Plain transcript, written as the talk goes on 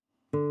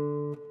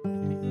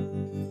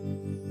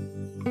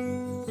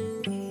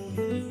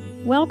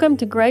Welcome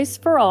to Grace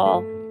for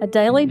All, a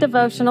daily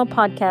devotional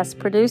podcast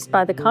produced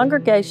by the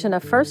congregation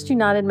of First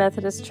United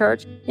Methodist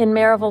Church in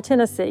Maryville,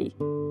 Tennessee.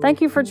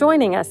 Thank you for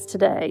joining us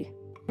today.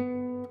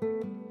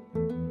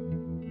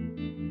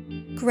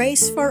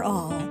 Grace for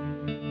All.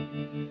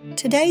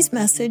 Today's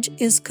message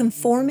is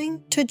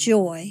Conforming to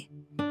Joy.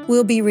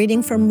 We'll be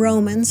reading from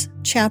Romans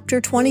chapter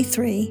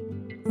 23,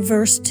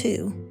 verse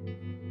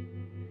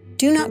 2.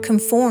 Do not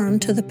conform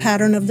to the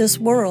pattern of this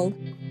world,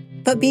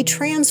 but be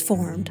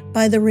transformed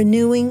by the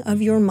renewing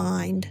of your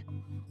mind.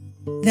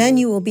 Then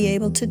you will be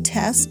able to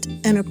test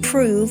and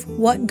approve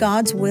what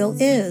God's will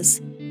is,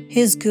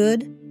 His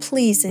good,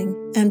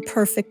 pleasing, and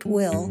perfect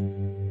will.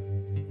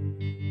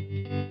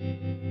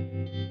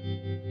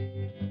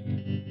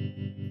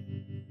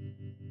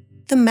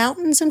 The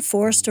mountains and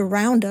forests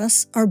around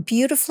us are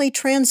beautifully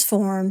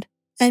transformed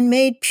and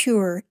made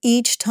pure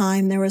each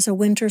time there is a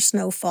winter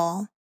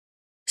snowfall.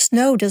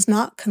 Snow does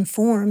not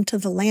conform to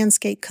the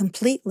landscape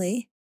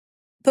completely,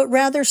 but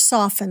rather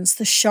softens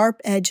the sharp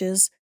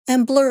edges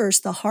and blurs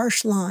the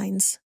harsh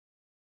lines.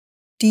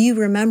 Do you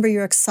remember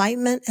your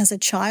excitement as a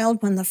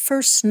child when the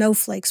first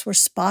snowflakes were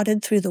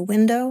spotted through the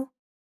window?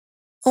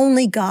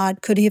 Only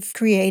God could have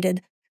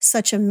created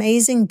such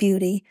amazing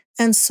beauty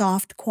and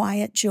soft,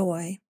 quiet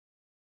joy.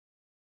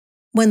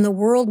 When the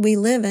world we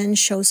live in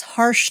shows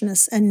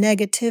harshness and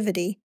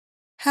negativity,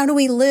 how do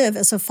we live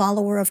as a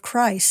follower of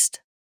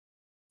Christ?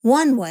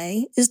 One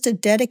way is to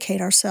dedicate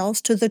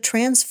ourselves to the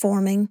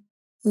transforming,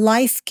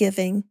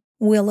 life-giving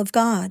will of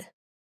God.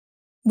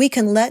 We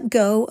can let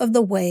go of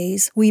the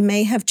ways we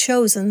may have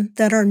chosen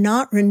that are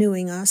not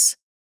renewing us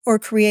or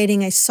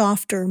creating a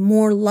softer,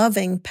 more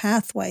loving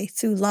pathway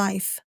through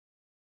life.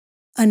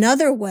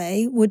 Another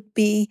way would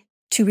be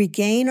to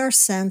regain our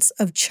sense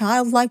of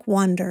childlike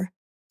wonder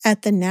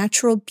at the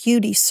natural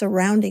beauty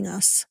surrounding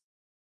us.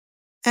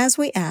 As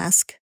we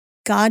ask,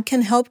 God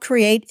can help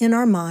create in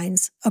our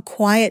minds a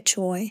quiet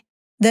joy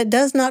that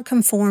does not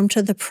conform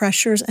to the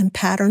pressures and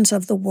patterns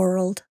of the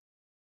world.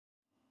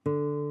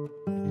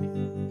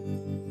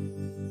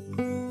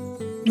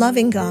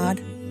 Loving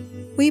God,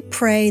 we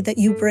pray that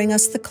you bring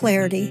us the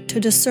clarity to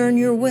discern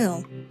your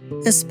will,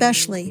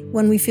 especially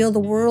when we feel the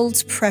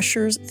world's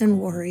pressures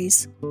and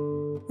worries.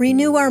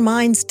 Renew our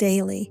minds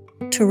daily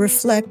to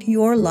reflect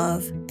your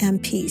love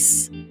and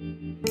peace.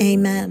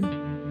 Amen.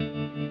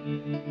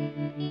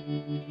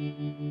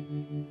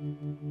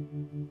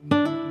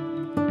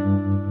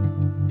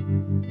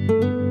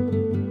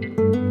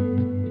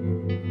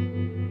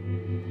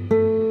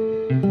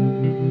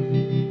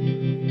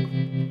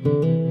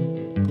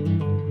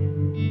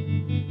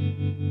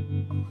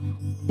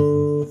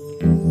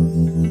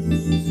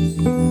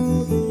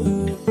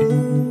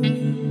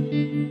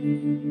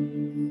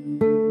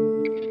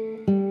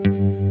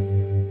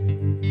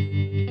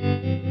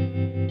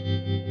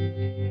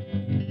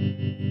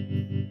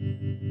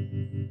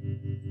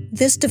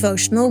 This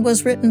devotional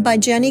was written by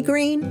Jenny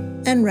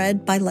Green and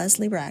read by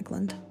Leslie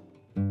Ragland.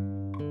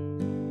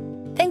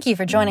 Thank you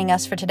for joining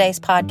us for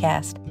today's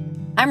podcast.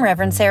 I'm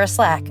Reverend Sarah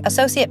Slack,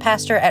 Associate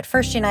Pastor at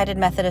First United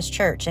Methodist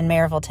Church in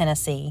Maryville,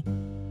 Tennessee.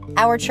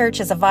 Our church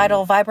is a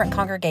vital, vibrant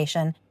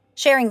congregation,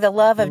 sharing the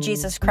love of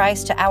Jesus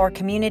Christ to our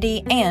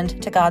community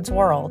and to God's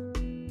world.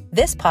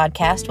 This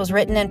podcast was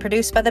written and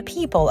produced by the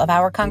people of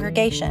our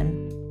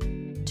congregation.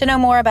 To know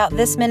more about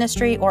this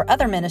ministry or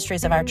other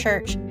ministries of our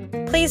church,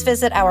 please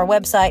visit our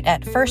website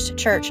at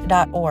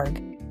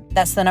firstchurch.org.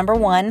 That's the number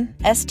 1,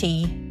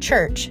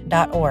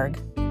 stchurch.org.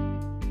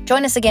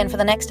 Join us again for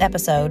the next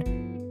episode,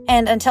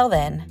 and until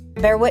then,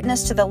 bear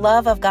witness to the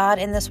love of God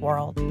in this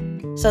world,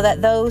 so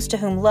that those to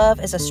whom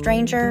love is a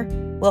stranger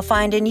will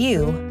find in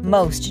you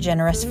most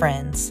generous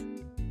friends.